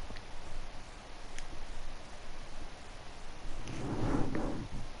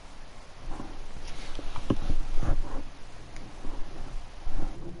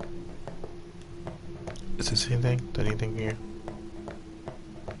 Is this anything? Is anything here?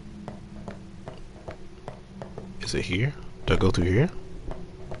 Is it here? Do I go through here?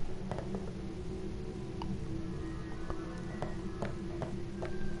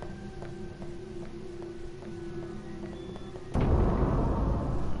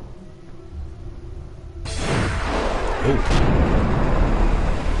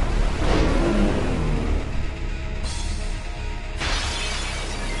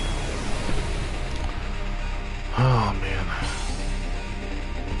 Oh man.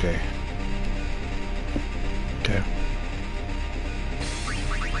 Okay. Okay.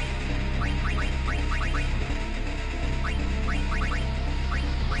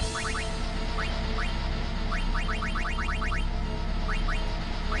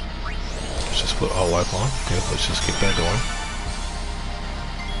 Let's just put all life on. Okay, let's just keep that going.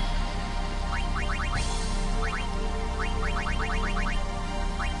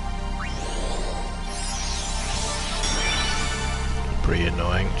 Pretty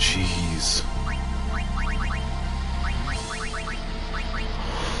annoying. Jeez.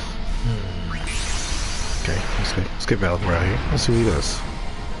 Okay, let's get Valor out here. Let's see what he does.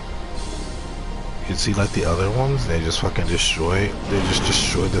 You see, like the other ones, they just fucking destroy. They just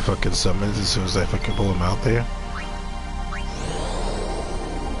destroy the fucking summons as soon as I fucking pull them out there.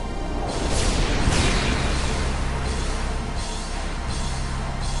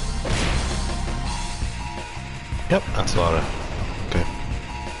 Yep, that's a lot of. Okay.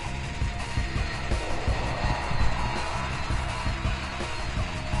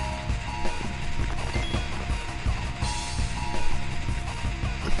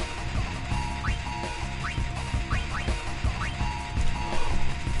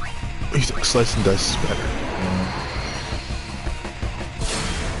 You think slice and dice is better?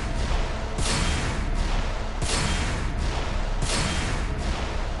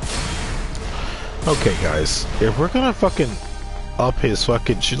 Okay, guys, if we're gonna fucking up his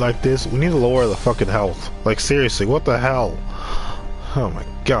fucking shit like this, we need to lower the fucking health. Like, seriously, what the hell? Oh my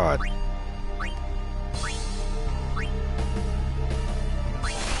god.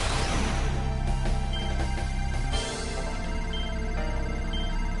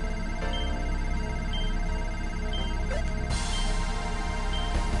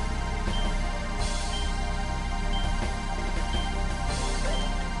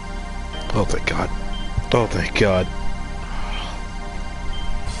 Oh, thank God. Oh, thank God.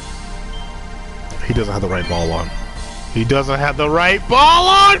 He doesn't have the right ball on. He doesn't have the right ball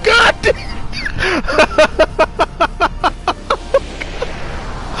on! God damn!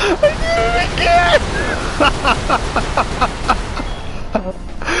 I did it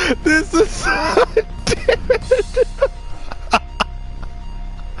again! This is so... Damn it!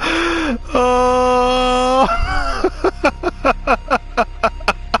 Oh...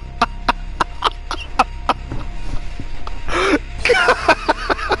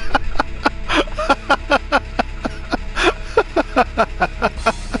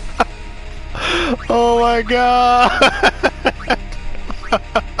 Oh my god!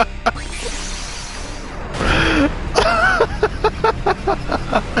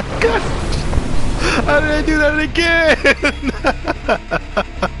 God. How did I do that again?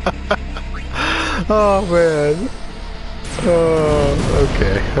 Oh man. Oh,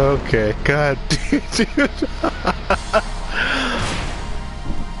 okay, okay. God, dude.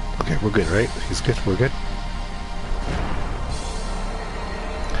 Okay, we're good, right? He's good, we're good.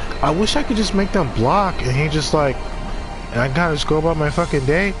 I wish I could just make them block and he just like, and I kinda just go about my fucking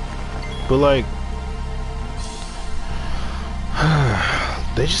day. But like,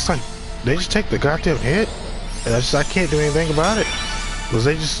 they just take the goddamn hit, and I can't do anything about it. Cause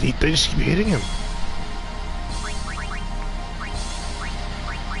they just keep hitting him.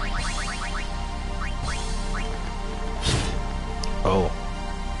 Oh.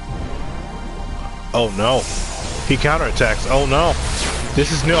 Oh no. He counterattacks. Oh no.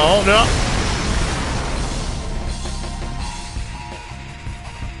 This is new. Oh no!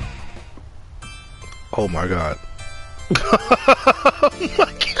 Oh my god. Oh my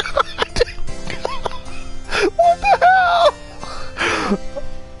god! What the hell?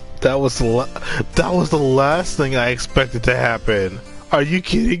 That was the last thing I expected to happen. Are you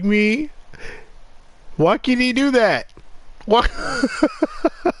kidding me? Why can he do that? What?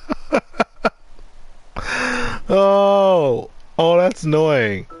 Oh. Oh, that's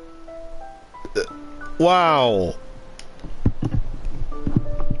annoying. Wow.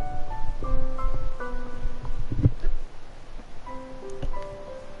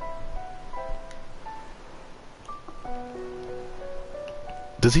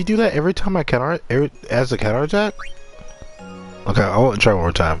 Does he do that every time I as a counter attack? Okay, I want to try one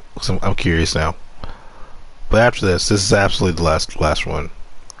more time because I'm curious now. But after this is absolutely the last one.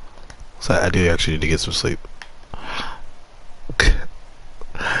 So I do actually need to get some sleep.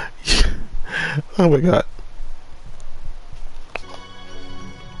 Oh my god.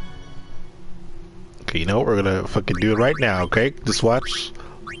 Okay, you know what? We're gonna fucking do it right now, okay? Just watch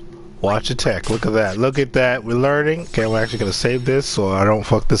attack. Look at that. Look at that. We're learning. Okay, we're actually gonna save this so I don't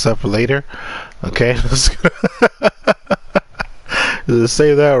fuck this up for later. Okay, let's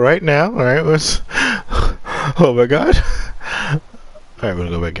save that right now. Alright, let's... Oh my god. Alright, we're gonna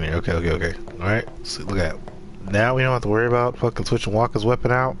go back in here. Okay. Alright, so look at that. Now we don't have to worry about fucking switching Walker's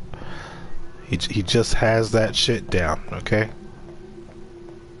weapon out. He just has that shit down, okay?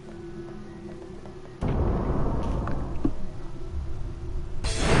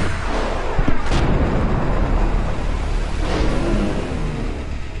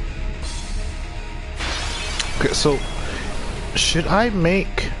 Okay, so should I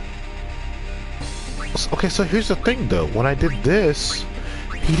make... Okay, so here's the thing though. When I did this,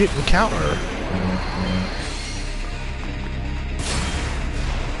 he didn't counter.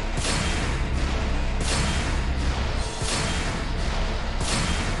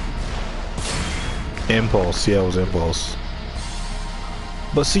 Impulse, yeah, it was impulse.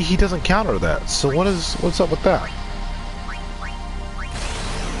 But see, he doesn't counter that. So what's up with that?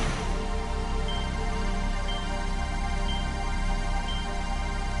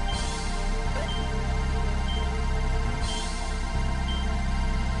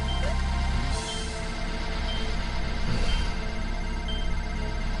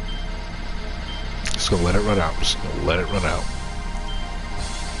 Just gonna let it run out. Just gonna let it run out.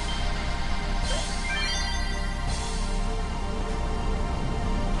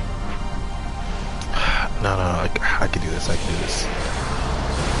 No, I can do this. I can do this.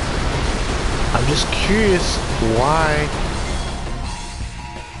 I'm just curious why,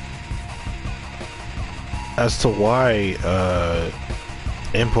 as to why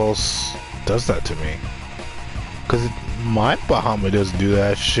Impulse does that to me. Cause my Bahamut doesn't do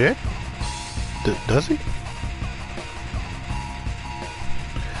that shit. Does he?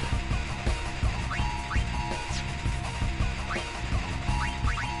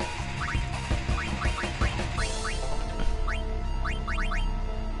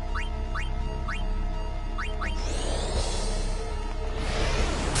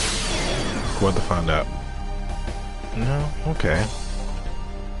 What to find out? No? Okay.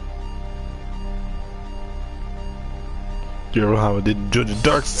 Your Bahamut didn't join the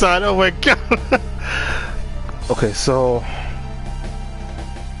dark side. Oh my god! Okay, so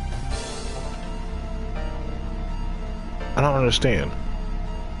I don't understand.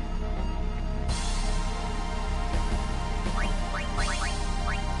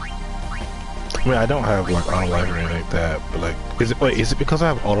 I mean, I don't have like auto life or anything like that, but like, is it because I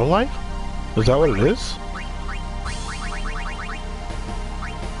have auto life? Is that what it is?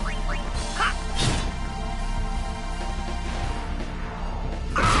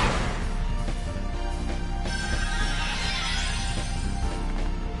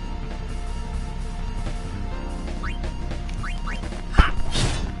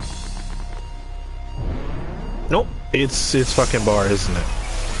 Nope, it's fucking bar, isn't it?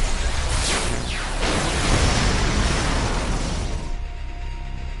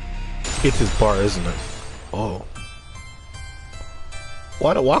 It's his bar, isn't it? Oh.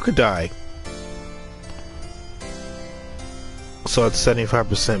 Why did Walker die? So at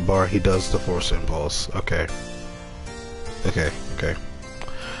 75% bar, he does the Force Impulse. Okay. Okay.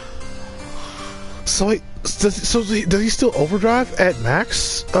 So wait, does he still overdrive at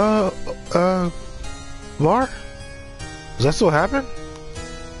max? Bar? Does that still happen?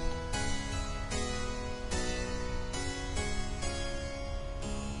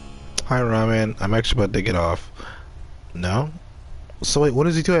 Hi Ramen, I'm actually about to get off. No? So wait, what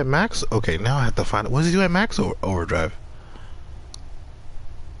does he do at max? Okay, now I have to find it. What does he do at max overdrive?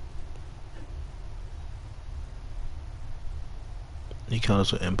 He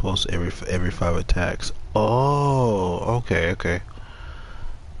counters with impulse every 5 attacks. Oh, okay.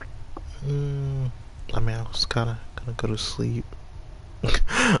 I mean, I was kinda gonna go to sleep.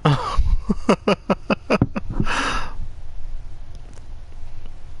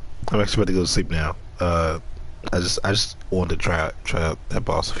 I'm actually about to go to sleep now. I just wanted to try out that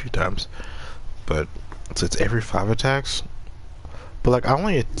boss a few times, but so it's every 5 attacks. But like I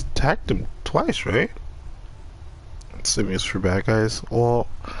only attacked him twice, right? Saving us for bad guys. Well,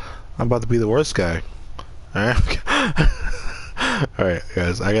 I'm about to be the worst guy. All right, all right,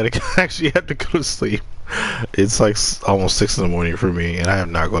 guys. I gotta actually have to go to sleep. It's like almost 6 in the morning for me, and I have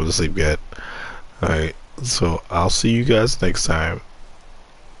not gone to sleep yet. All right, so I'll see you guys next time.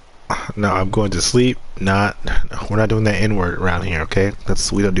 No, I'm going to sleep. We're not doing that N word around here, okay?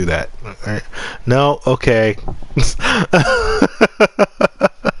 We don't do that. All right. No, okay.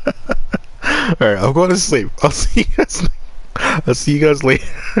 All right, I'm going to sleep. I'll see you guys later.